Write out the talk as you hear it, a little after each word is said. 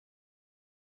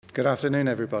Good afternoon,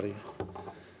 everybody.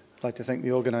 I'd like to thank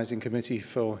the organising committee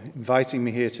for inviting me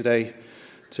here today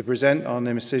to present on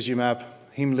Emicizumab,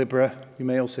 Hemlibra. You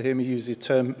may also hear me use the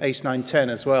term ACE910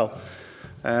 as well.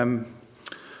 I've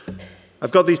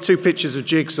got these two pictures of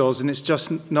jigsaws, and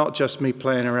it's not just me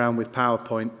playing around with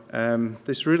PowerPoint.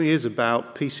 This really is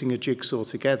about piecing a jigsaw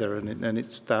together, and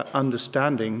it's that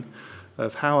understanding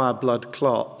of how our blood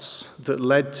clots that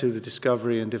led to the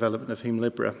discovery and development of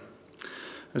Hemlibra.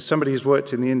 As somebody who's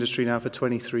worked in the industry now for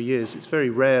 23 years, it's very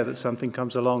rare that something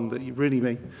comes along that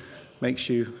really makes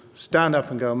you stand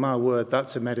up and go, my word,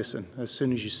 that's a medicine, as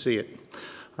soon as you see it.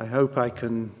 I hope I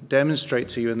can demonstrate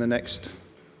to you in the next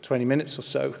 20 minutes or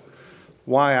so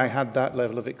why I had that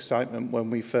level of excitement when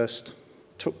we first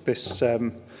took this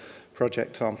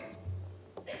project on.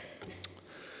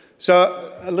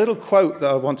 So a little quote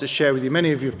that I want to share with you.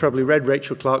 Many of you have probably read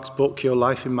Rachel Clark's book, Your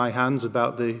Life in My Hands,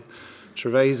 about the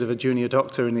travails of a junior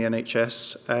doctor in the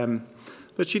NHS.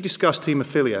 But she discussed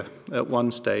haemophilia at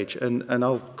one stage, and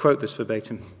I'll quote this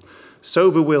verbatim. "So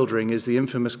bewildering is the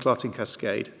infamous clotting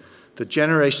cascade that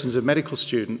generations of medical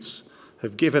students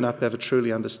have given up ever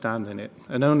truly understanding it,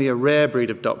 and only a rare breed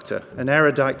of doctor, an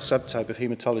erudite subtype of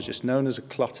hematologist known as a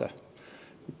clotter,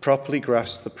 properly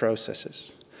grasps the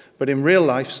processes. But in real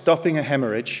life, stopping a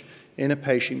hemorrhage in a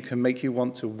patient can make you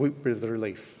want to whoop with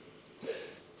relief."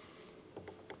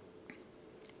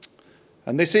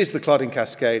 And this is the clotting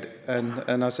cascade,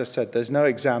 and as I said, there's no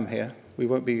exam here. We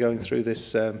won't be going through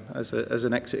this as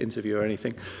an exit interview or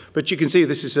anything. But you can see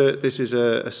this is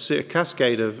a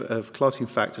cascade of clotting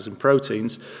factors and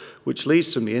proteins, which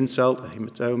leads from the insult, a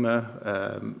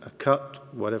hematoma, a cut,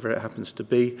 whatever it happens to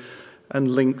be, and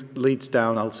leads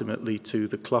down ultimately to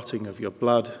the clotting of your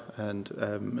blood and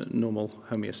normal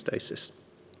homeostasis.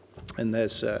 And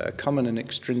there's common and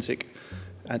extrinsic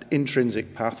and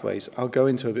intrinsic pathways. I'll go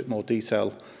into a bit more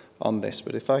detail on this,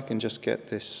 but if I can just get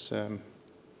this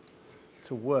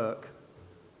to work,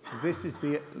 this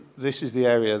is the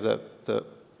area that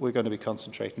we're going to be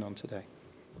concentrating on today.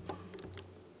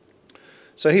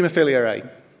 So Haemophilia A.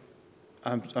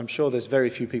 I'm sure there's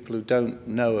very few people who don't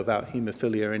know about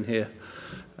haemophilia in here,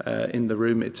 in the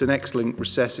room. It's an X-linked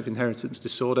recessive inheritance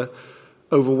disorder,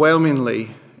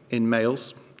 overwhelmingly in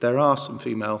males. There are some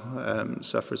female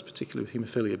sufferers, particularly with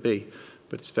haemophilia B,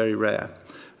 but it's very rare.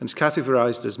 And it's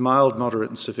categorized as mild, moderate,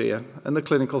 and severe, and the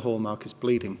clinical hallmark is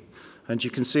bleeding. And you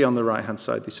can see on the right-hand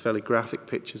side these fairly graphic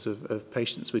pictures of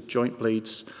patients with joint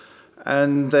bleeds,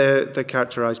 and they're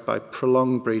characterized by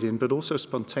prolonged bleeding, but also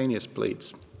spontaneous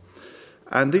bleeds.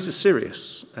 And these are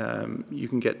serious. You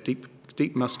can get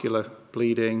deep muscular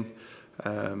bleeding,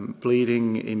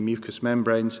 bleeding in mucous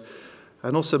membranes,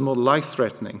 and also more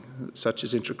life-threatening, such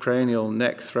as intracranial,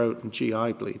 neck, throat, and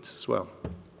GI bleeds as well.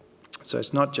 So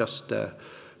it's not just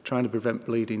trying to prevent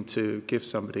bleeding to give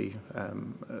somebody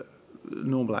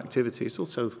normal activity, it's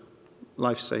also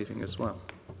life-saving as well.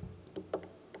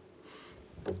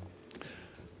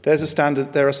 There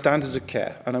are standards of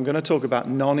care, and I'm going to talk about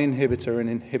non-inhibitor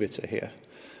and inhibitor here.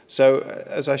 So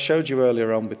as I showed you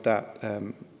earlier on with that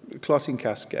clotting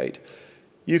cascade,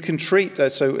 you can treat,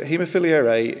 so Haemophilia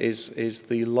A is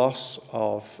the loss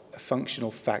of functional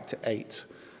Factor VIII,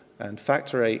 and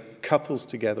Factor VIII couples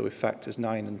together with Factors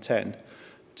IX and X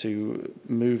to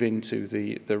move into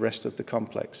the rest of the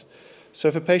complex. So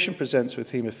if a patient presents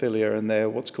with haemophilia and they're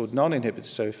what's called non-inhibitors,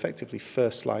 so effectively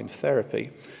first-line therapy,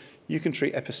 you can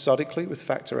treat episodically with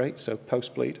Factor VIII, so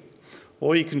post-bleed,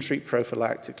 or you can treat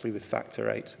prophylactically with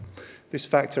Factor VIII. This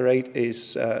Factor VIII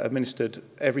is administered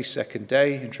every second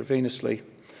day intravenously.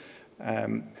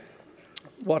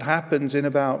 What happens in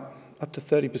about up to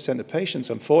 30% of patients,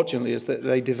 unfortunately, is that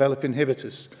they develop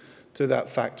inhibitors to that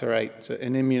Factor VIII,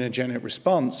 an immunogenic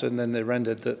response, and then they're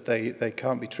rendered that they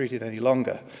can't be treated any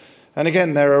longer. And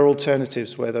again, there are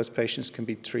alternatives where those patients can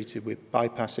be treated with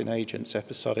bypassing agents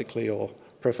episodically or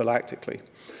prophylactically.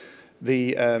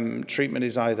 The treatment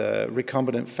is either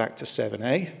recombinant Factor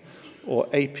VIIa or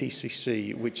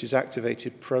APCC, which is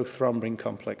activated prothrombin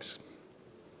complex.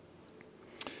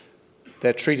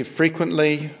 They're treated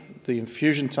frequently. The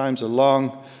infusion times are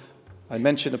long. I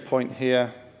mentioned a point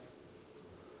here.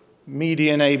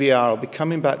 Median ABR, I'll be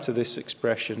coming back to this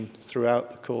expression throughout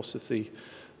the course of the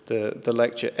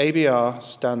lecture. ABR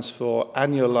stands for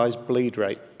annualized bleed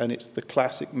rate, and it's the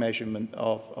classic measurement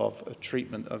of a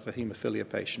treatment of a haemophilia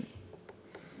patient.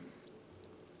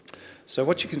 So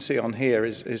what you can see on here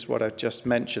is what I've just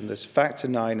mentioned. There's Factor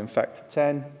IX and Factor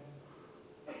X,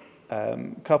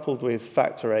 coupled with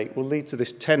Factor VIII, will lead to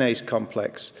this 10-ACE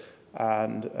complex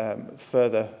and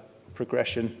further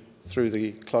progression through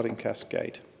the clotting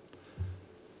cascade.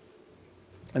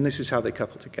 And this is how they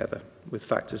couple together with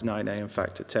factors IXa and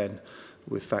factor X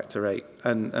with factor VIII.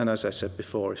 And as I said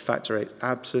before, if factor VIII is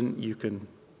absent, you can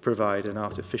provide an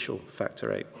artificial factor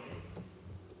VIII.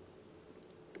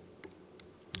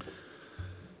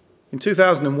 In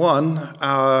 2001,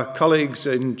 our colleagues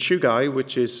in Chugai,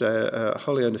 which is a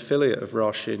wholly owned affiliate of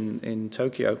Roche in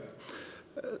Tokyo,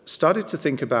 started to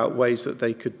think about ways that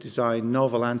they could design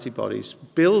novel antibodies,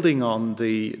 building on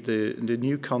the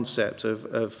new concept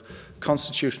of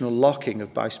constitutional locking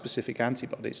of bispecific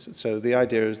antibodies. So the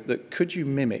idea is that could you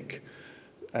mimic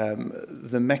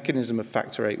the mechanism of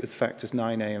factor VIII with factors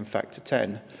IXa and factor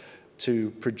X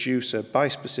to produce a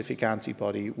bispecific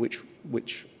antibody which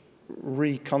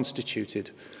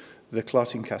reconstituted the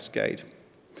clotting cascade.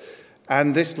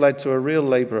 And this led to a real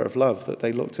labor of love that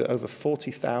they looked at over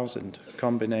 40,000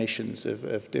 combinations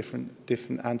of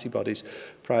different antibodies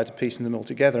prior to piecing them all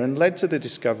together, and led to the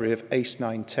discovery of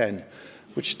ACE910,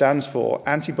 which stands for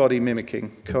antibody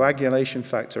mimicking coagulation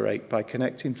factor VIII by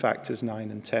connecting factors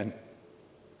 9 and 10.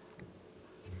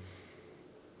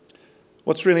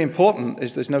 What's really important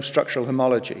is there's no structural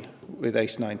homology with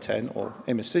ACE910, or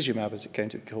Emicizumab as it came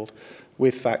to be called,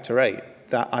 with factor VIII.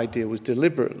 That idea was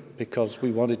deliberate because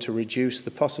we wanted to reduce the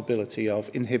possibility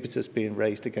of inhibitors being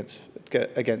raised against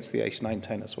the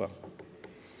ACE910 as well.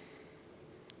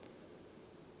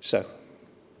 So,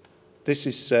 this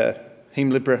is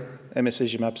Hemlibra,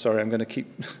 Emicizumab. Sorry, I'm going to keep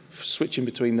switching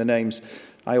between the names.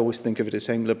 I always think of it as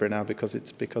Hemlibra now because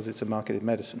it's a marketed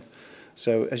medicine.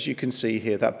 So as you can see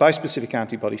here, that bispecific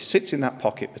antibody sits in that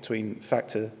pocket between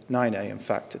factor IXa and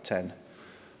factor X.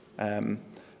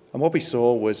 And what we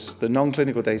saw was the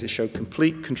non-clinical data showed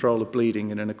complete control of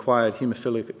bleeding in an acquired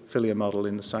hemophilia model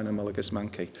in the cynomolgus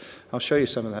monkey. I'll show you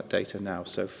some of that data now.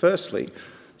 So firstly,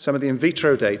 some of the in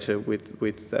vitro data with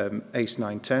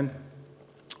ACE910.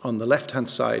 On the left-hand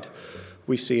side,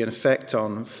 we see an effect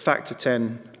on factor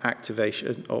X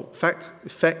activation, or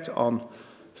effect on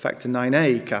factor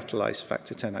IXa catalyzed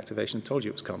factor X activation. I told you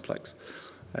it was complex.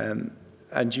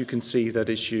 And you can see that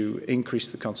as you increase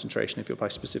the concentration of your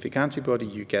bispecific antibody,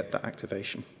 you get that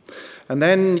activation. And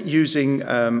then using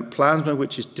plasma,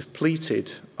 which is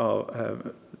depleted of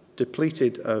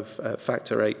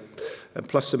factor VIII, and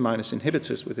plus and minus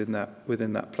inhibitors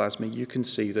within that plasma, you can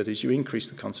see that as you increase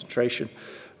the concentration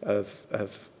of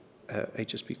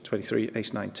HSP23,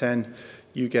 ACE910,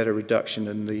 you get a reduction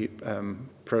in the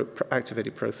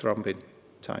activated prothrombin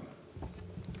time.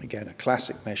 Again, a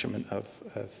classic measurement of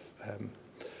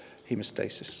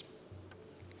hemostasis.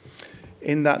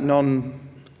 In that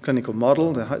non-clinical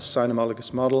model, the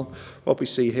cynomolgus model, what we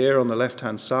see here on the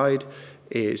left-hand side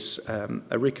is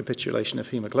a recapitulation of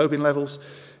hemoglobin levels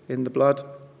in the blood,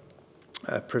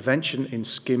 prevention in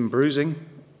skin bruising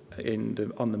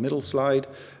on the middle slide,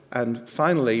 and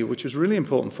finally, which was really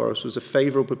important for us, was a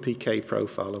favorable PK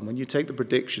profile. And when you take the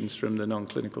predictions from the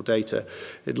non-clinical data,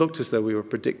 it looked as though we were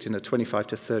predicting a 25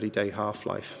 to 30-day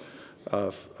half-life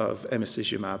of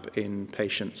Emicizumab in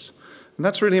patients. And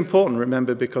that's really important,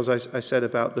 remember, because I said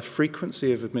about the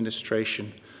frequency of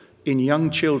administration in young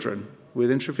children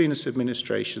with intravenous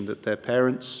administration, that their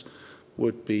parents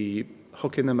would be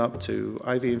hooking them up to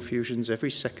IV infusions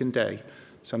every second day,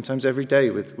 sometimes every day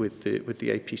with the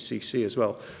APCC as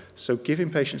well. So giving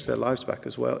patients their lives back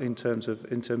as well in terms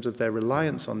of their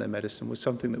reliance on their medicine was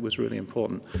something that was really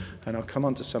important. And I'll come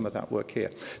on to some of that work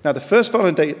here. Now, the first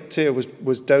volunteer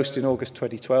was dosed in August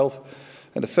 2012,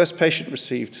 and the first patient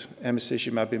received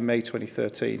Emicizumab in May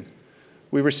 2013.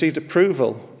 We received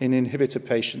approval in inhibitor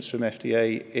patients from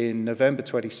FDA in November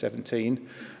 2017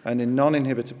 and in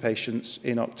non-inhibitor patients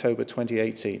in October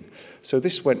 2018. So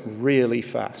this went really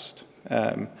fast.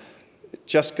 It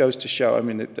just goes to show, I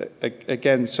mean,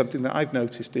 again, something that I've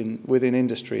noticed within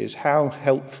industry is how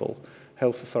helpful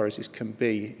health authorities can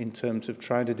be in terms of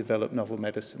trying to develop novel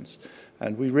medicines.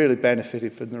 And we really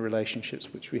benefited from the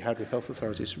relationships which we had with health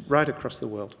authorities right across the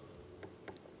world.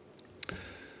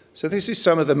 So this is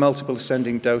some of the multiple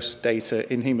ascending dose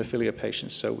data in hemophilia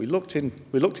patients. So we looked in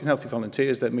healthy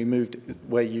volunteers, then we moved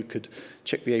where you could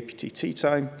check the APTT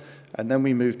time, and then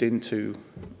we moved into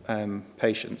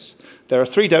patients. There are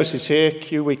 3 doses here,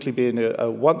 Q weekly being a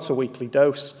once-a-weekly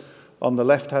dose. On the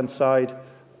left-hand side,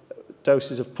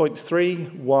 doses of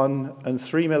 0.3, 1, and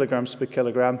 3 milligrams per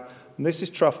kilogram. And this is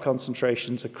trough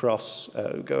concentrations across,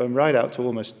 going right out to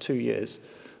almost 2 years.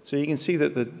 So you can see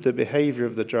that the behavior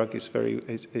of the drug is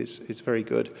very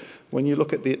good. When you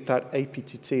look at that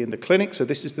APTT in the clinic, so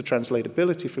this is the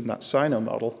translatability from that cyno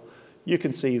model, you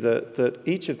can see that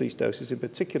each of these doses, in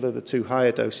particular the 2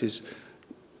 higher doses,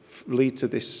 lead to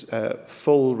this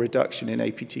full reduction in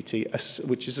APTT,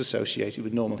 which is associated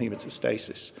with normal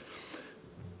hematostasis.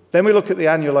 Then we look at the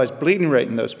annualized bleeding rate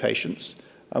in those patients.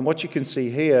 And what you can see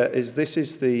here is this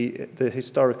is the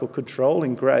historical control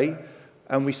in gray,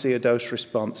 and we see a dose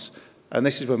response. And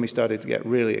this is when we started to get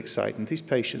really excited. These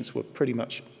patients were pretty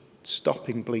much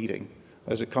stopping bleeding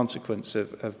as a consequence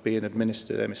of being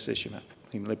administered Emicizumab,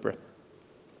 Hemlibra.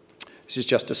 This is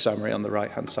just a summary on the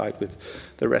right-hand side with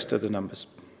the rest of the numbers.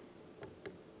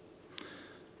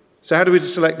 So how do we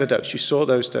select the dose? You saw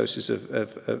those doses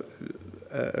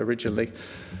originally.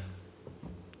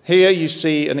 Here you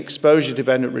see an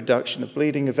exposure-dependent reduction of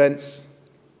bleeding events.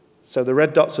 So the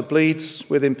red dots are bleeds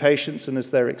within patients, and as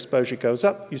their exposure goes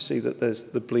up, you see that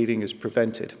the bleeding is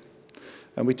prevented.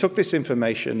 And we took this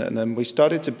information, and then we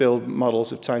started to build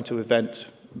models of time-to-event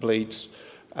bleeds.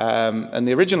 And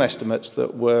the original estimates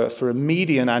that were for a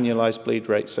median annualized bleed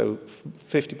rate, so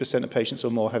 50% of patients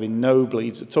or more having no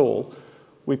bleeds at all,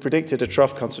 we predicted a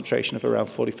trough concentration of around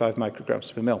 45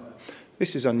 micrograms per mil.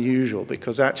 This is unusual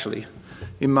because actually,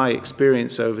 in my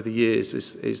experience over the years,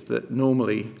 is that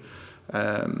normally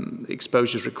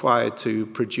exposures required to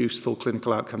produce full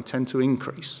clinical outcome tend to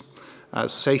increase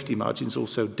as safety margins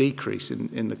also decrease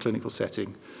in the clinical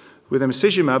setting. With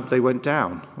Emicizumab, they went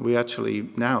down. We actually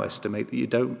now estimate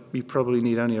that you probably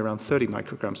need only around 30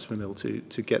 micrograms per mil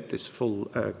to get this full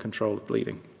control of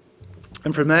bleeding.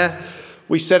 And from there,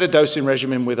 we set a dosing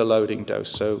regimen with a loading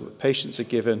dose. So patients are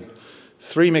given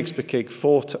 3 mg per kg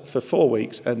for 4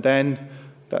 weeks, and then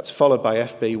that's followed by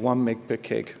FB 1 mg per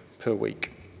kg per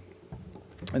week.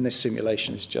 And this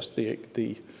simulation is just the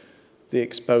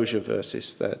exposure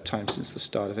versus the time since the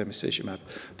start of Emicizumab.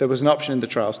 There was an option in the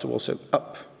trials to also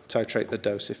titrate the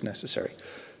dose if necessary.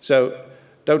 So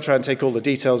don't try and take all the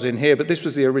details in here, but this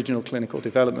was the original clinical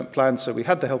development plan. So we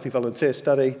had the healthy volunteer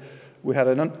study. We had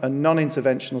a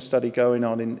non-interventional study going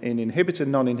on in inhibitor,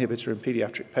 non-inhibitor, and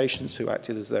pediatric patients who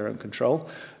acted as their own control.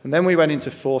 And then we went into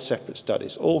 4 separate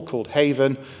studies, all called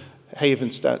Haven,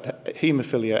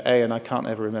 Haemophilia A, and I can't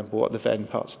ever remember what the VEN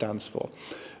part stands for.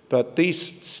 But these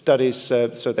studies, so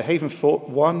the Haven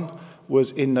 1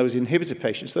 was in those inhibitor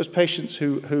patients, those patients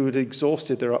who had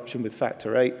exhausted their option with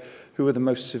Factor VIII, who were the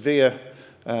most severe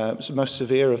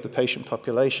of the patient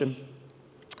population.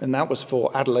 And that was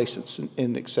for adolescents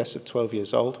in excess of 12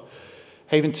 years old.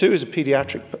 Haven 2 is a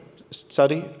pediatric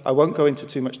study. I won't go into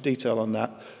too much detail on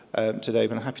that today,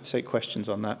 but I'm happy to take questions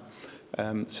on that.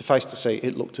 Suffice to say,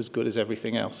 it looked as good as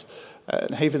everything else.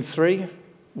 Haven 3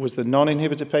 was the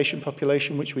non-inhibitor patient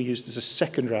population, which we used as a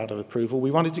second round of approval.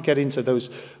 We wanted to get into those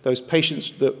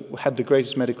patients that had the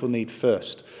greatest medical need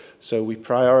first. So we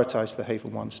prioritized the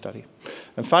Haven 1 study.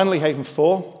 And finally, Haven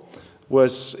 4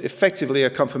 was effectively a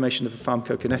confirmation of a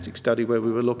pharmacokinetic study where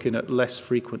we were looking at less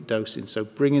frequent dosing, so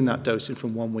bringing that dosing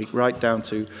from 1 week right down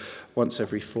to once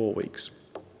every 4 weeks.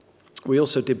 We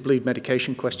also did bleed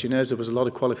medication questionnaires. There was a lot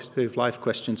of quality of life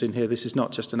questions in here. This is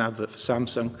not just an advert for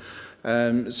Samsung.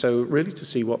 So really to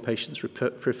see what patients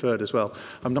preferred as well.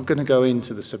 I'm not going to go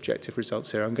into the subjective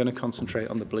results here. I'm going to concentrate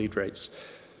on the bleed rates.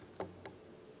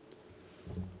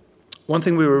 One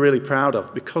thing we were really proud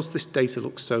of, because this data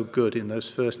looks so good in those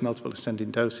first multiple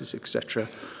ascending doses, etc.,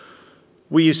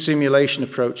 we use simulation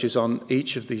approaches on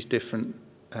each of these different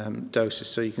doses.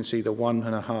 So you can see the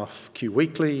 1.5 Q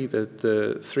weekly,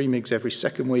 the 3 mg every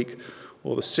second week,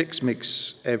 or the 6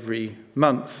 mg every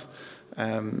month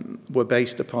were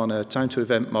based upon a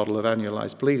time-to-event model of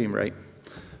annualized bleeding rate.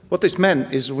 What this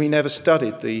meant is we never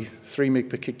studied the 3 mg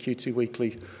per kg Q2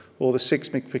 weekly or the 6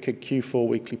 mg per kg Q4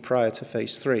 weekly prior to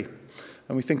phase 3.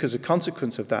 And we think as a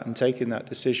consequence of that and taking that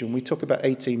decision, we took about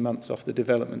 18 months off the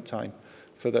development time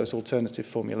for those alternative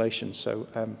formulations. So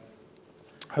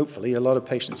hopefully a lot of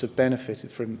patients have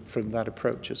benefited from that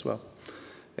approach as well.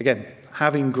 Again,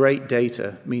 having great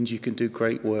data means you can do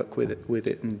great work with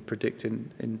it and predict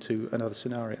into another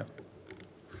scenario.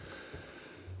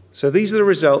 So these are the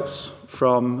results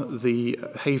from the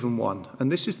Haven 1,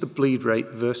 and this is the bleed rate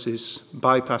versus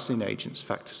bypassing agents,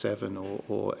 Factor VII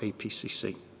or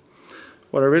APCC.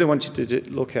 What I really want you to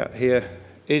look at here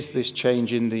is this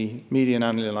change in the median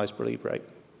annualized bleed rate.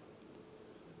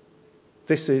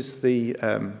 This is the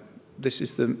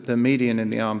median in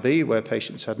the arm B, where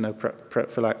patients had no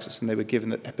prophylaxis and they were given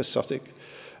the episodic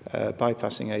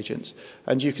bypassing agents.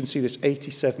 And you can see this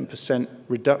 87%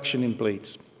 reduction in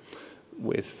bleeds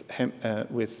with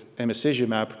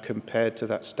Emicizumab compared to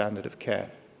that standard of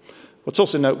care. What's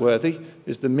also noteworthy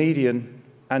is the median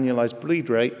annualized bleed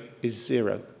rate is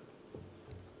 0.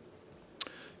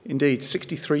 Indeed,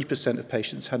 63% of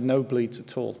patients had no bleeds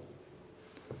at all.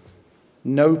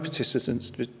 No participants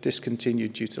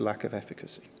discontinued due to lack of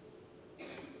efficacy.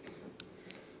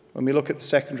 When we look at the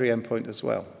secondary endpoint as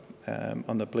well,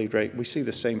 on the bleed rate, we see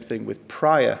the same thing with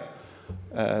prior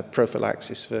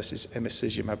prophylaxis versus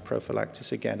Emicizumab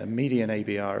prophylaxis. Again, a median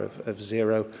ABR of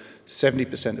 0.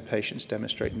 70% of patients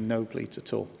demonstrate no bleeds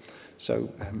at all.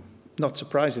 So not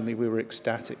surprisingly, we were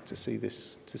ecstatic to see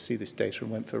this data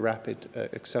and went for rapid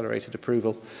accelerated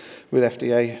approval with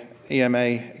FDA,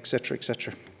 EMA, etc.,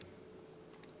 etc.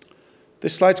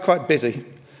 This slide's quite busy,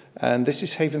 and this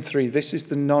is Haven 3. This is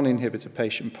the non-inhibitor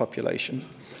patient population.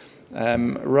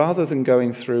 Rather than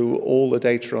going through all the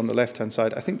data on the left-hand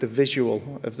side, I think the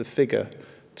visual of the figure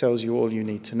tells you all you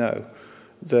need to know.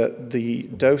 That the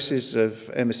doses of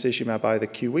Emicizumab, either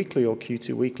Q weekly or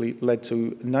Q2 weekly, led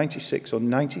to 96 or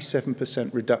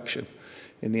 97% reduction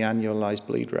in the annualized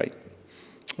bleed rate.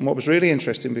 And what was really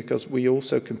interesting, because we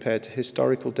also compared to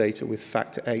historical data with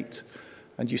Factor VIII,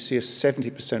 and you see a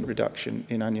 70% reduction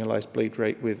in annualized bleed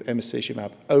rate with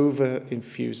Emicizumab over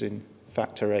infusing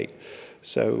Factor VIII.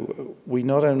 So we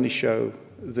not only show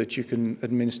that you can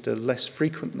administer less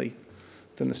frequently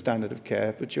than the standard of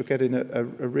care, but you're getting a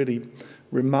really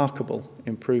remarkable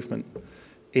improvement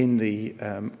in the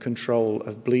control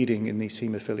of bleeding in these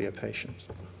haemophilia patients.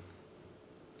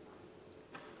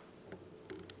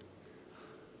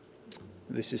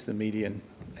 This is the median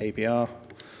ABR.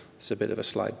 It's a bit of a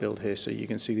slide build here, so you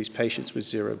can see these patients with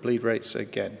 0 bleed rates,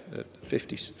 again, at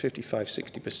 55,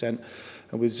 60%.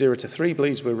 And with 0 to 3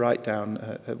 bleeds, we're right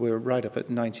up at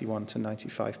 91 to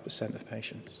 95% of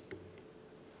patients.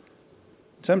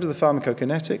 In terms of the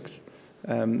pharmacokinetics,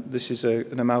 this is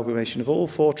an amalgamation of all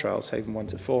 4 trials, Haven 1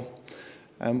 to 4.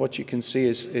 And what you can see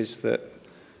is that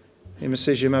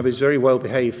Emicizumab is very well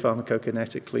behaved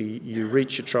pharmacokinetically. You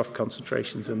reach your trough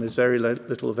concentrations, and there's very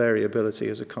little variability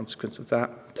as a consequence of that.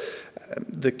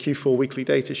 The Q4 weekly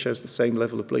data shows the same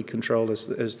level of bleed control as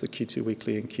the Q2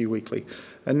 weekly and Q weekly.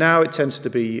 And now it tends to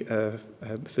be a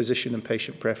physician and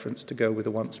patient preference to go with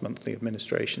a once monthly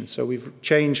administration. So we've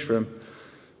changed from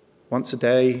once a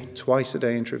day, twice a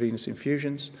day intravenous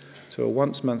infusions to a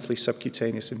once monthly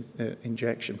subcutaneous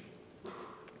injection.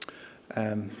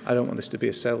 I don't want this to be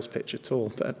a sales pitch at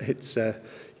all, but it's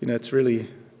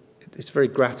it's very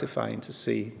gratifying to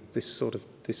see this sort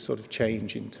of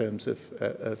change in terms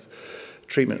of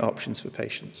treatment options for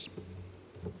patients.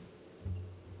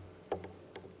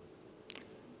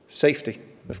 Safety,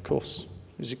 of course,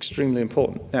 is extremely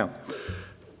important. Now,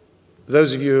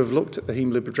 those of you who have looked at the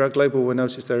Hemlibra drug label will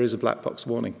notice there is a black box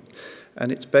warning, and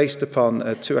it's based upon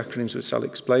 2 acronyms which I'll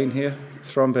explain here: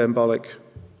 thromboembolic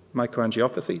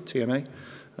microangiopathy, TMA,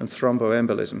 and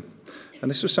thromboembolism.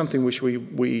 And this was something which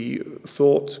we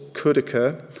thought could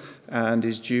occur and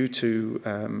is due to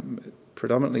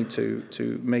predominantly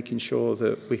to making sure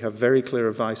that we have very clear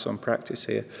advice on practice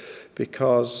here,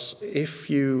 because if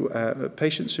you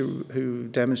patients who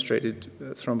demonstrated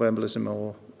thromboembolism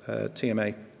or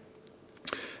TMA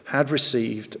had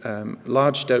received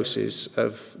large doses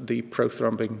of the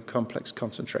prothrombin complex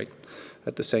concentrate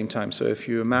at the same time. So if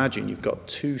you imagine you've got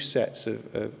 2 sets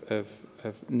of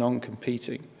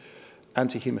non-competing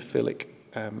anti-hemophilic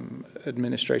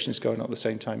administrations going on at the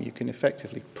same time, you can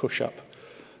effectively push up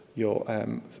your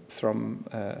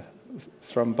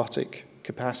thrombotic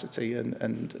capacity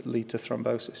and lead to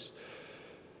thrombosis.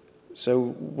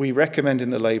 So we recommend in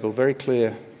the label very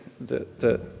clear that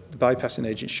the bypassing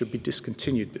agent should be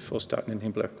discontinued before starting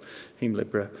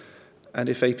Hemlibra. And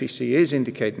if APC is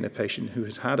indicated in a patient who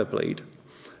has had a bleed,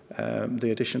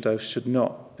 the additional dose should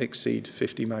not exceed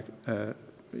 50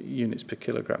 units per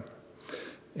kilogram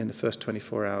in the first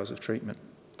 24 hours of treatment.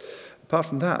 Apart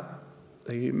from that,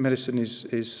 the medicine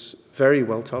is very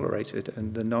well tolerated,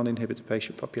 and the non-inhibitor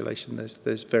patient population,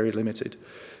 there's very limited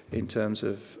in terms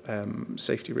of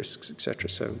safety risks, etc.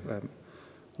 So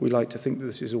we like to think that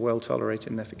this is a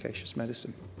well-tolerated and efficacious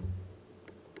medicine.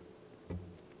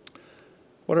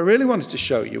 What I really wanted to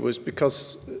show you was,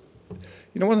 because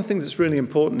one of the things that's really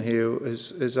important here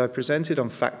is I presented on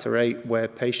Factor VIII, where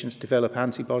patients develop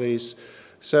antibodies.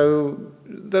 So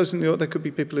there could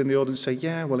be people in the audience say,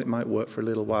 yeah, well, it might work for a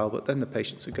little while, but then the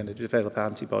patients are going to develop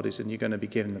antibodies and you're going to be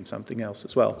giving them something else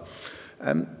as well.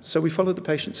 So we followed the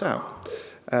patients out.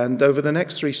 And over the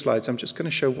next 3 slides, I'm just going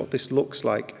to show what this looks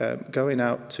like going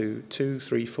out to 2,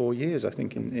 3, 4 years, I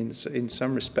think, in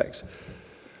some respects.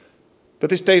 But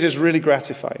this data is really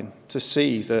gratifying to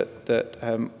see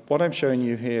that what I'm showing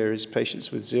you here is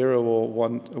patients with 0 or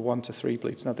 1 to 3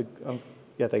 bleeds. Now,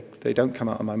 they don't come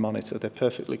out on my monitor. They're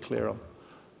perfectly clear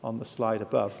on the slide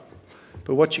above.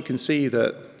 But what you can see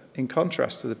that, in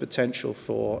contrast to the potential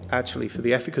for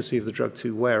the efficacy of the drug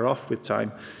to wear off with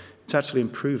time, it's actually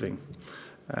improving.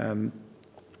 And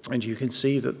you can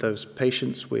see that those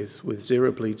patients with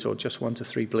 0 bleeds or just 1 to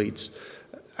 3 bleeds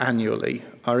annually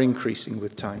are increasing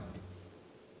with time.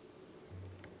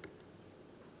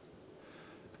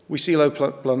 We see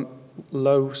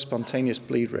low spontaneous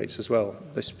bleed rates as well.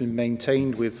 This has been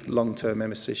maintained with long-term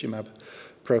Emicizumab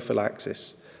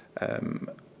prophylaxis.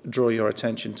 Draw your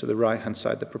attention to the right-hand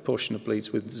side, the proportion of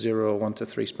bleeds with 0 or 1 to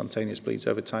 3 spontaneous bleeds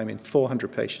over time in 400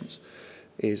 patients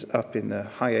is up in the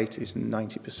high 80s and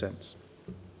 90%.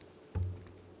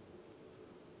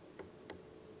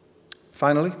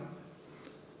 Finally,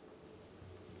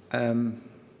 I'll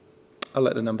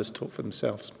let the numbers talk for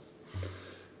themselves.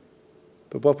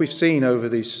 But what we've seen over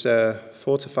these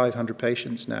 400 to 500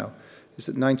 patients now is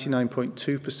that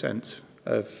 99.2%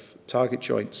 of target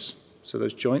joints, so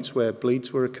those joints where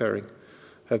bleeds were occurring,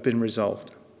 have been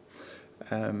resolved.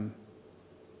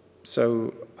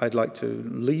 So I'd like to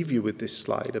leave you with this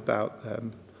slide about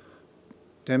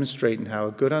demonstrating how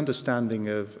a good understanding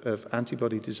of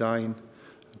antibody design,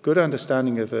 a good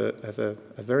understanding of a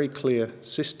very clear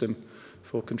system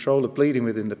for control of bleeding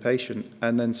within the patient,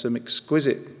 and then some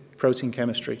exquisite protein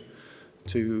chemistry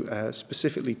to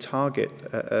specifically target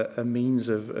a means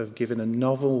of giving a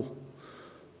novel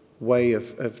way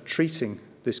of treating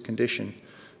this condition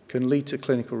can lead to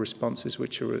clinical responses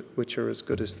which are as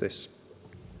good as this.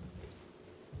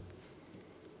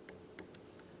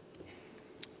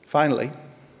 Finally,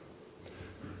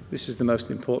 this is the most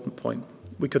important point.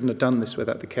 We couldn't have done this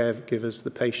without the caregivers,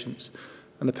 the patients,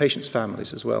 and the patients'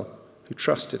 families as well, who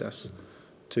trusted us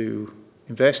to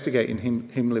investigate in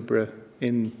Hemlibra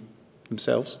in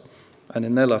themselves and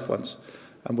in their loved ones.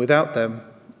 And without them,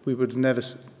 we would have never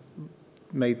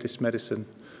made this medicine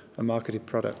a marketed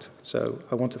product. So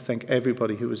I want to thank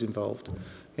everybody who was involved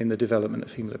in the development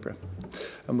of Hemlibra.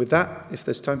 And with that, if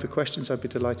there's time for questions, I'd be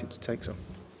delighted to take some.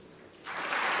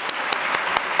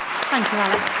 Thank you,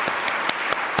 Alex.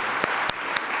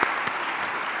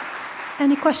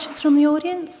 Any questions from the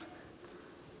audience?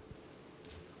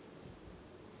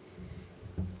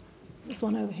 There's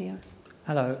one over here.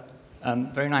 Hello.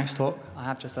 Very nice talk. I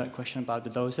have just a question about the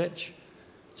dosage.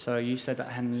 So you said that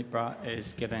Hemlibra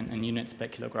is given in units per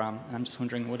kilogram, and I'm just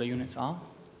wondering what the units are?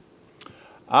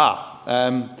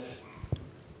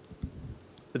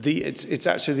 It's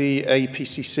actually the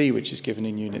APCC which is given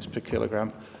in units per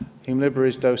kilogram. Hemlibra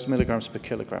is dosed milligrams per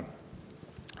kilogram.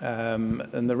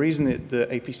 And the reason the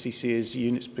APCC is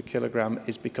units per kilogram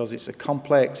is because it's a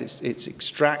complex, it's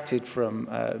extracted from,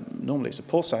 normally it's a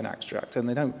porcine extract, and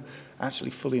they don't actually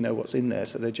fully know what's in there,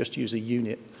 so they just use a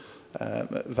unit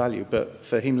value. But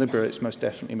for Hemlibra, it's most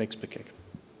definitely mg per kg.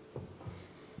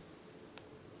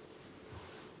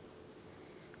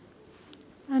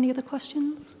 Any other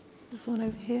questions? There's one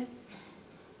over here.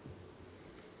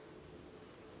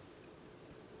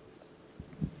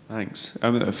 Thanks.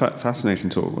 Fascinating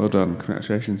talk. Well done.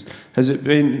 Congratulations. Has it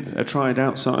been tried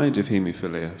outside of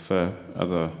haemophilia for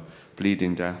other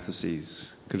bleeding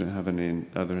diatheses? Could it have any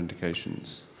other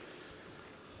indications?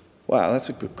 Wow, that's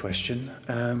a good question.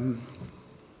 And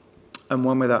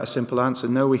one without a simple answer.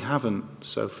 No, we haven't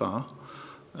so far.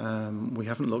 We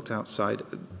haven't looked outside.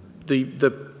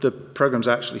 The program's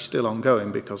actually still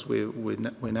ongoing because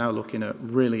we're now looking at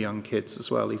really young kids as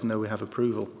well, even though we have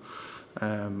approval.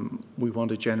 We want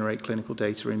to generate clinical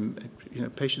data in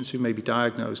patients who may be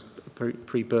diagnosed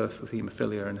pre-birth with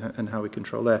haemophilia and how we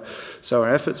control there. So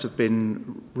our efforts have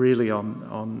been really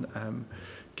on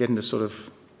getting a sort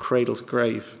of cradle to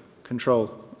grave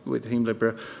control with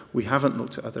Hemlibra. We haven't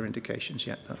looked at other indications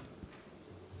yet, though.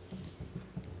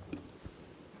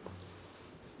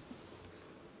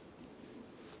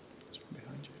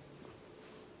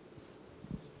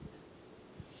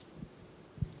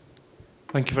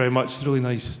 Thank you very much. It's a really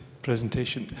nice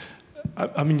presentation.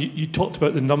 I mean, you talked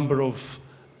about the number of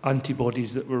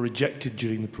antibodies that were rejected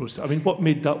during the process. I mean, what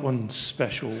made that one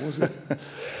special, was it?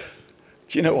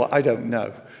 Do you know what? I don't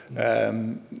know.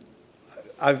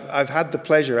 I've had the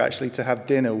pleasure, actually, to have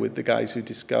dinner with the guys who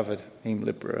discovered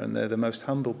Hemlibra, and they're the most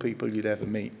humble people you'd ever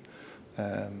meet.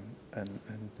 And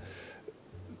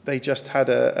they just had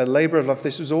a labour of love.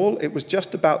 It was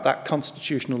just about that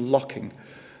constitutional locking.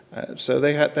 So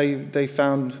they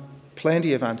found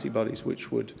plenty of antibodies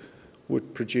which would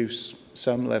produce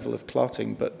some level of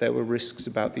clotting, but there were risks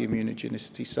about the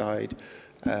immunogenicity side.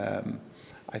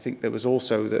 I think there was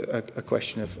also a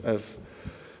question of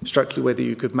structurally whether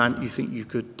you could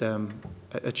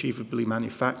achievably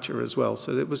manufacture as well.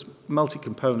 So it was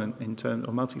multi-component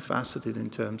or multifaceted in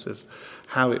terms of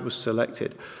how it was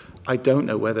selected. I don't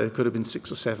know whether there could have been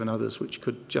 6 or 7 others which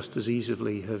could just as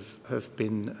easily have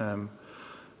been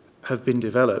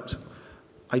developed.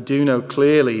 I do know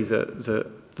clearly that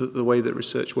the way that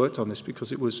research worked on this,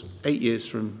 because it was 8 years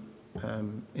from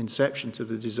inception to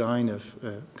the design of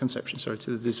to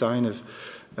the design of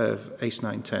ACE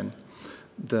 910,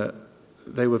 that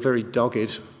they were very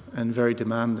dogged and very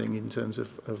demanding in terms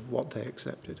of what they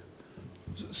accepted.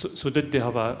 So did they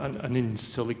have an in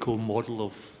silico model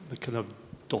of the kind of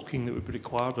docking that would be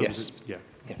required? Or Yes. Yeah.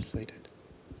 Yes, they did.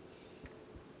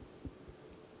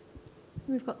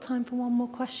 We've got time for one more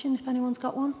question, if anyone's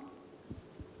got one.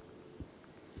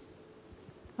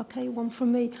 Okay, one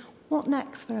from me. What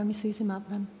next for Emicizumab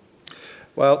then?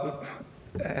 Well,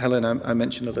 Helen, I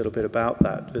mentioned a little bit about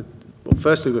that. But, well,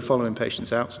 firstly, we're following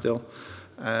patients out still.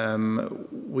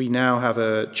 We now have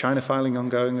a China filing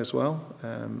ongoing as well.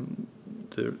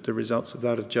 The results of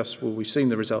that have just, well, we've seen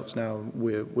the results now.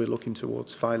 We're looking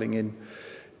towards filing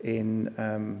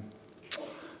in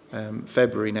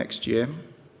February next year.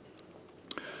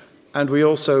 And we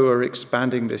also are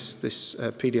expanding this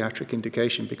pediatric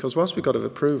indication, because whilst we got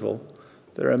approval,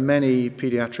 there are many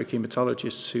pediatric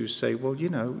hematologists who say, well, you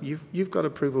know, you've got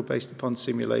approval based upon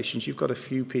simulations. You've got a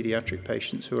few pediatric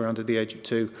patients who are under the age of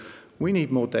 2. We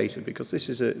need more data, because this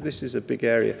is a big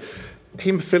area.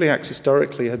 Haemophiliacs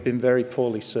historically had been very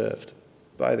poorly served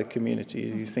by the community.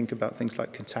 You think about things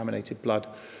like contaminated blood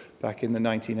back in the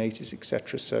 1980s,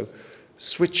 etc. So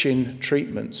switching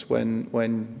treatments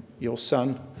when your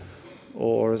son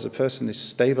or as a person is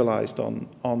stabilized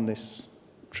on this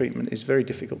treatment is very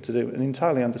difficult to do, and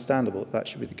entirely understandable that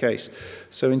should be the case.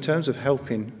 So in terms of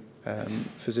helping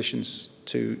physicians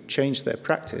to change their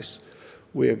practice,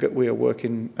 we are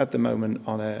working at the moment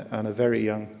on a very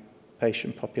young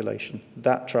patient population.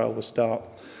 That trial will start,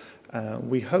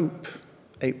 we hope,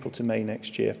 April to May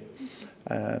next year.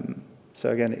 So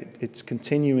again, it's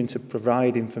continuing to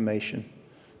provide information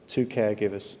to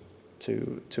caregivers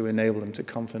to enable them to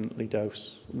confidently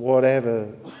dose whatever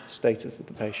status of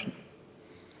the patient.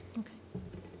 Okay.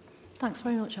 Thanks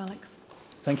very much, Alex.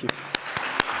 Thank you.